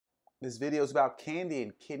This video is about candy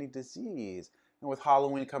and kidney disease. And with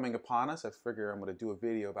Halloween coming upon us, I figure I'm going to do a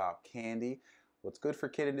video about candy, what's good for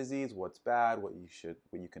kidney disease, what's bad, what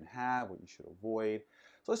you can have, what you should avoid.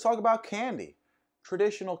 So let's talk about candy.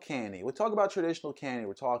 Traditional candy. We talk about traditional candy.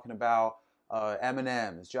 We're talking about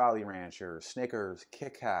M&Ms, Jolly Ranchers, Snickers,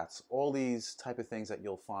 Kit Kats, all these type of things that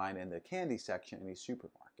you'll find in the candy section in the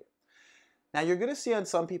supermarket. Now you're going to see on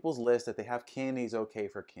some people's list that they have candies okay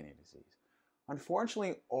for kidney disease.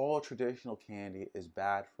 Unfortunately, all traditional candy is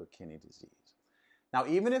bad for kidney disease. Now,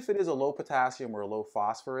 even if it is a low potassium or a low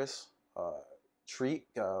phosphorus treat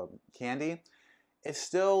candy, it's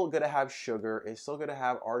still going to have sugar. It's still going to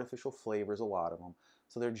have artificial flavors, a lot of them.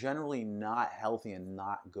 So they're generally not healthy and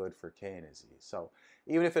not good for kidney disease. So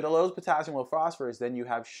even if it allows potassium or phosphorus, then you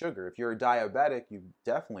have sugar. If you're a diabetic, you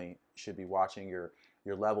definitely should be watching your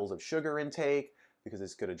levels of sugar intake, because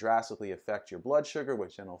it's going to drastically affect your blood sugar,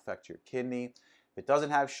 which then will affect your kidney. If it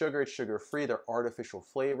doesn't have sugar, it's sugar-free. They're artificial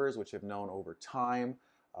flavors, which have known over time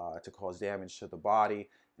to cause damage to the body.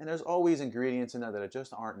 And there's always ingredients in there that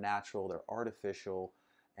just aren't natural. They're artificial,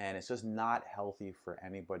 and it's just not healthy for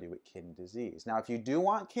anybody with kidney disease. Now, if you do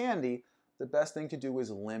want candy, the best thing to do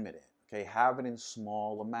is limit it. Okay, have it in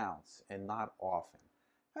small amounts and not often.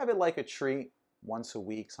 Have it like a treat once a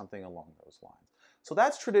week, something along those lines. So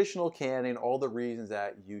that's traditional candy and all the reasons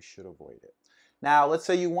that you should avoid it. Now, let's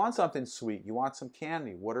say you want something sweet, you want some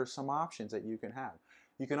candy. What are some options that you can have?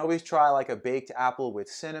 You can always try like a baked apple with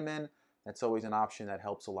cinnamon. That's always an option that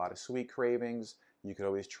helps a lot of sweet cravings. You could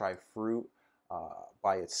always try fruit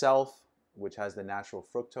by itself, which has the natural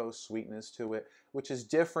fructose sweetness to it, which is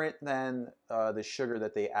different than the sugar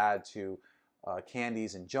that they add to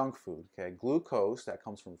candies and junk food. Okay? Glucose that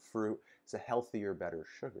comes from fruit is a healthier, better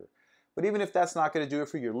sugar. But even if that's not going to do it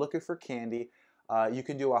for you, you're looking for candy, you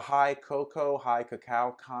can do a high cocoa, high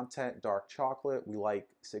cacao content dark chocolate. We like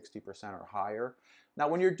 60% or higher. Now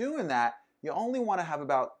when you're doing that, you only want to have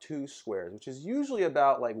about 2 squares, which is usually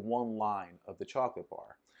about like 1 line of the chocolate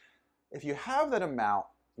bar. If you have that amount,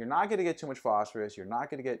 you're not going to get too much phosphorus, you're not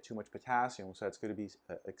going to get too much potassium, so it's going to be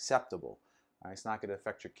acceptable. Right? It's not going to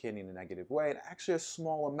affect your kidney in a negative way, and actually a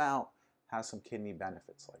small amount has some kidney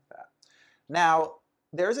benefits like that. Now,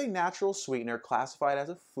 there's a natural sweetener classified as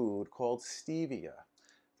a food called stevia.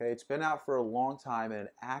 Okay, it's been out for a long time, and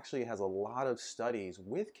it actually has a lot of studies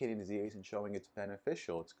with kidney disease and showing it's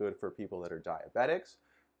beneficial. It's good for people that are diabetics,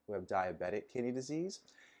 who have diabetic kidney disease.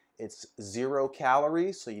 It's 0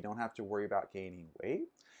 calories, so you don't have to worry about gaining weight.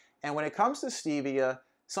 And when it comes to stevia,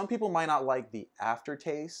 some people might not like the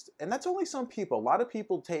aftertaste, and that's only some people. A lot of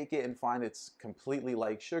people take it and find it's completely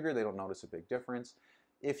like sugar. They don't notice a big difference.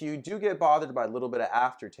 If you do get bothered by a little bit of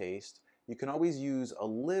aftertaste, you can always use a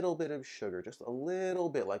little bit of sugar, just a little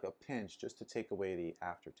bit, like a pinch, just to take away the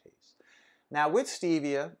aftertaste. Now with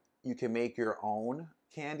stevia, you can make your own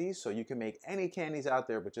candies, so you can make any candies out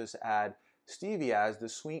there, but just add stevia as the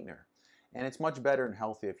sweetener. And it's much better and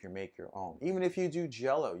healthy if you make your own. Even if you do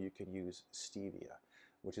Jell-O, you can use stevia,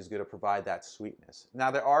 which is going to provide that sweetness.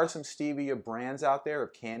 Now there are some stevia brands out there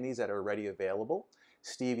of candies that are already available.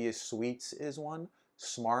 Stevia Sweets is one.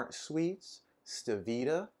 Smart Sweets,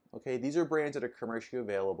 Stevia. Okay, these are brands that are commercially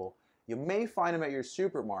available. You may find them at your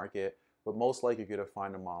supermarket, but most likely you're going to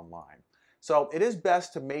find them online. So it is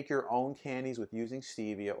best to make your own candies with using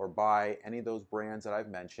stevia, or buy any of those brands that I've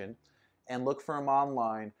mentioned and look for them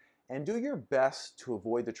online, and do your best to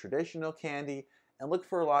avoid the traditional candy and look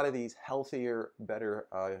for a lot of these healthier, better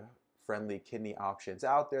friendly kidney options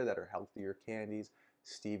out there that are healthier candies.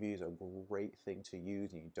 Stevia is a great thing to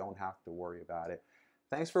use and you don't have to worry about it.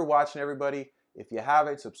 Thanks for watching, everybody. If you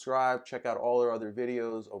haven't, subscribe. Check out all our other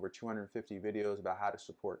videos, over 250 videos about how to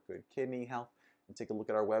support good kidney health. And take a look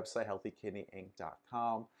at our website,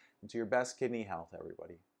 healthykidneyinc.com. And to your best kidney health,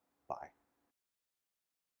 everybody.